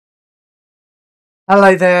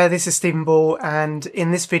Hello there, this is Stephen Ball, and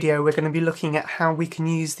in this video we're going to be looking at how we can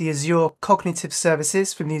use the Azure Cognitive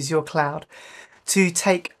Services from the Azure Cloud to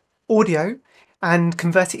take audio and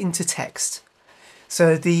convert it into text.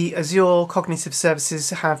 So the Azure Cognitive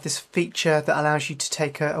Services have this feature that allows you to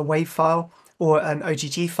take a WAV file or an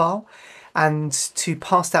OGG file and to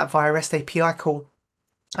pass that via REST API call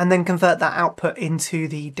and then convert that output into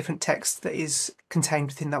the different text that is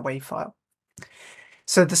contained within that WAV file.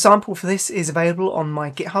 So the sample for this is available on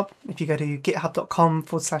my GitHub. If you go to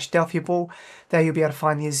github.com/DelphiaBall, there you'll be able to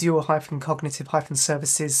find the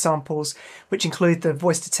Azure-Cognitive-Services samples, which include the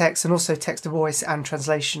voice to text and also text to voice and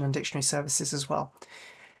translation and dictionary services as well.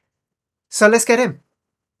 So let's get in.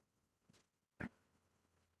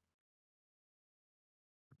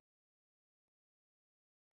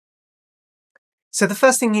 So the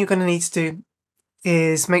first thing you're going to need to do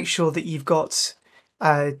is make sure that you've got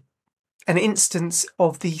an instance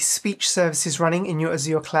of the speech services running in your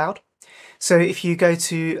Azure cloud. So if you go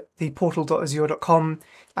to the portal.azure.com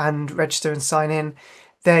and register and sign in,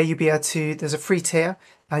 there you'll be able to, there's a free tier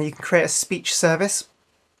and you can create a speech service.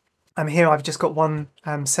 Here I've just got one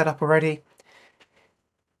set up already.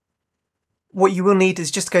 What you will need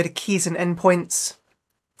is just go to keys and endpoints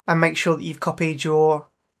and make sure that you've copied your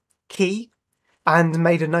key and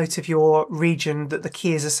made a note of your region that the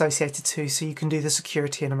key is associated to, so you can do the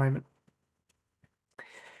security in a moment.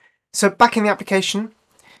 So back in the application,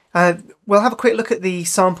 we'll have a quick look at the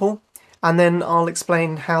sample and then I'll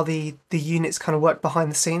explain how the units kind of work behind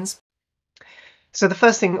the scenes. So the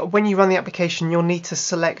first thing, when you run the application, you'll need to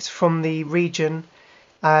select from the region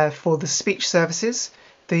for the speech services,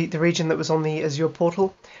 the region that was on the Azure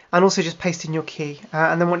portal, and also just paste in your key.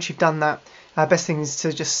 And then once you've done that, best thing is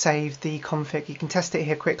to just save the config. You can test it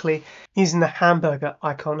here quickly using the hamburger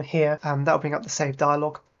icon here. That'll bring up the save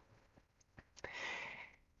dialog.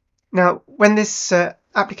 Now, when this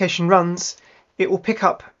application runs, it will pick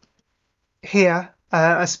up here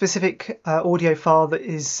a specific audio file that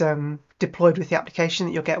is deployed with the application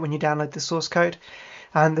that you'll get when you download the source code.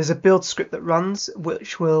 And there's a build script that runs,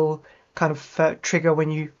 which will kind of trigger when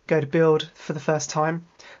you go to build for the first time.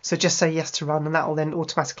 So just say yes to run, and that will then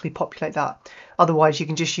automatically populate that. Otherwise, you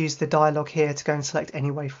can just use the dialog here to go and select any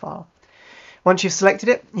WAV file. Once you've selected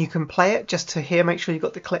it, you can play it just to hear, make sure you've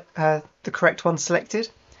got the correct one selected.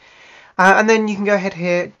 And then you can go ahead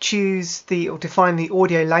here, choose or define the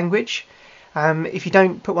audio language. If you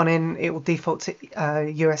don't put one in, it will default to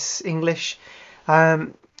US English.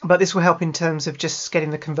 But this will help in terms of just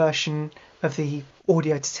getting the conversion of the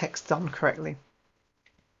audio to text done correctly.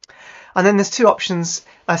 And then there's two options: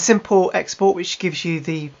 a simple export, which gives you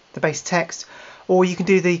the base text, or you can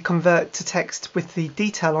do the convert to text with the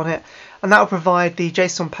detail on it, and that will provide the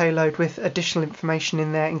JSON payload with additional information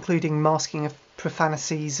in there, including masking of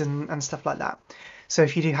profanities and stuff like that. So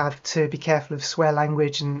if you do have to be careful of swear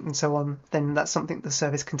language and so on, then that's something the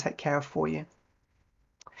service can take care of for you.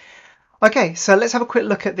 Okay, so let's have a quick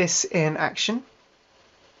look at this in action.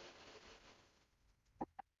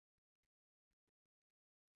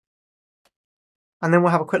 And then we'll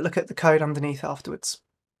have a quick look at the code underneath afterwards.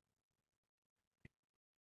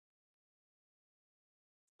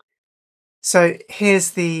 So here's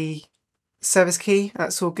the service key,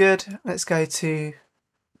 that's all good. Let's go to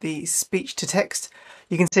the speech to text.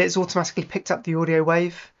 You can see it's automatically picked up the audio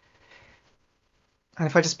wave. And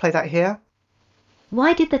if I just play that here.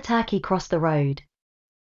 Why did the turkey cross the road?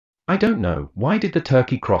 I don't know. Why did the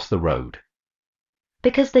turkey cross the road?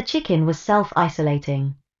 Because the chicken was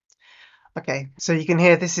self-isolating. Okay, so you can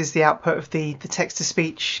hear this is the output of the text to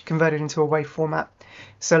speech converted into a WAV format.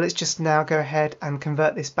 So let's just now go ahead and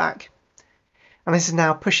convert this back. And this is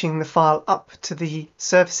now pushing the file up to the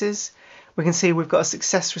services. We can see we've got a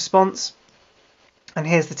success response. And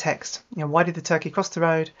here's the text. Why did the turkey cross the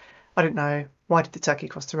road? I don't know. Why did the turkey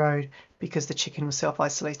cross the road? Because the chicken was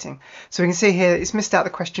self-isolating. So we can see here it's missed out the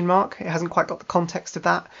question mark. It hasn't quite got the context of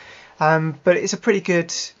that. But it's a pretty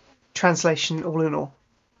good translation all in all.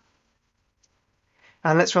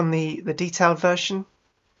 And let's run the detailed version.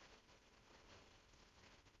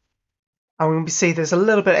 And we see there's a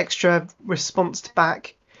little bit extra response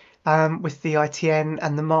back with the ITN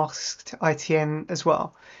and the masked ITN as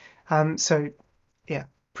well. So yeah,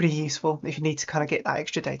 pretty useful if you need to kind of get that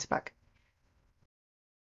extra data back.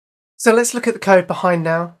 So let's look at the code behind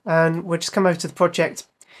now, and we'll just come over to the project.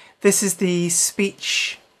 This is the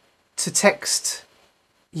speech to text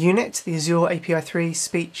unit, the Azure API 3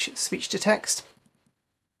 speech to text.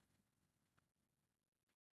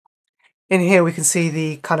 In here we can see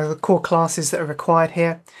the kind of the core classes that are required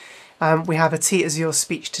here. We have a T Azure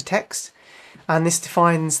speech to text, and this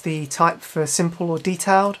defines the type for simple or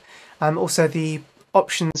detailed, also the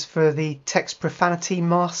options for the text profanity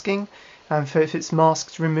masking, for if it's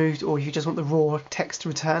masked, removed, or if you just want the raw text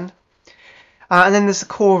returned. And then there's the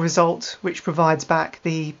core result, which provides back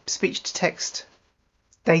the speech-to-text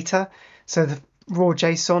data, so the raw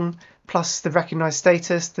JSON plus the recognized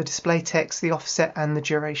status, the display text, the offset, and the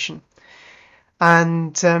duration.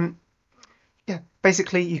 And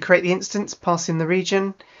basically you create the instance, pass in the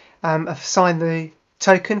region, assign the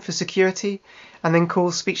token for security, and then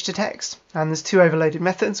call speech to text. And there's two overloaded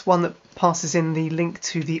methods, one that passes in the link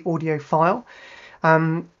to the audio file,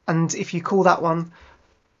 and if you call that one,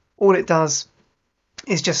 all it does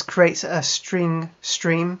is just creates a string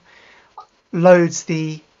stream, loads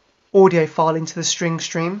the audio file into the string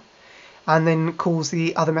stream, and then calls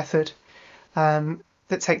the other method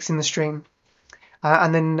that takes in the stream,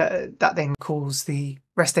 and then that then calls the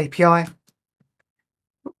REST API.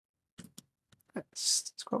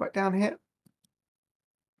 Let's scroll back down here.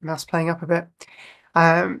 Mouse playing up a bit.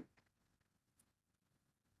 And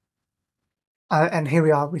here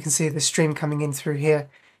we are. We can see the stream coming in through here,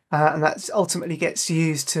 and that ultimately gets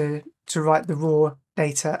used to write the raw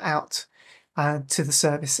data out to the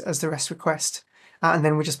service as the REST request, and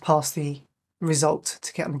then we just pass the result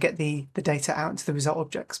to get the data out into the result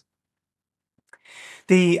objects.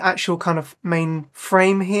 The actual kind of main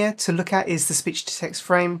frame here to look at is the speech-to-text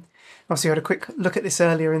frame. Obviously, I had a quick look at this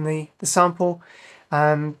earlier in the sample,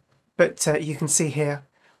 but you can see here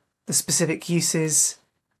the specific uses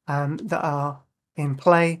that are in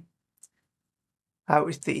play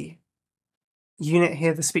with the unit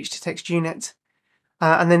here, the speech-to-text unit,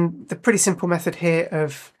 and then the pretty simple method here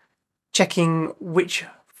of checking which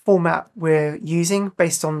format we're using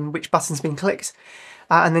based on which button's been clicked,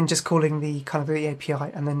 and then just calling the kind of the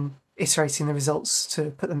API and then iterating the results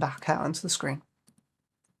to put them back out onto the screen.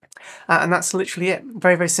 And that's literally it.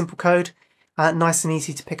 Very, very simple code, nice and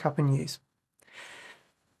easy to pick up and use.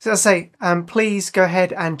 So as I say, please go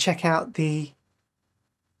ahead and check out the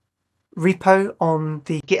repo on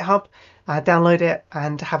the GitHub, download it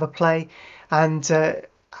and have a play, and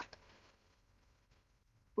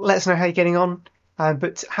let us know how you're getting on.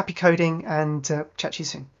 But happy coding, and chat to you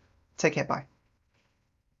soon. Take care, bye.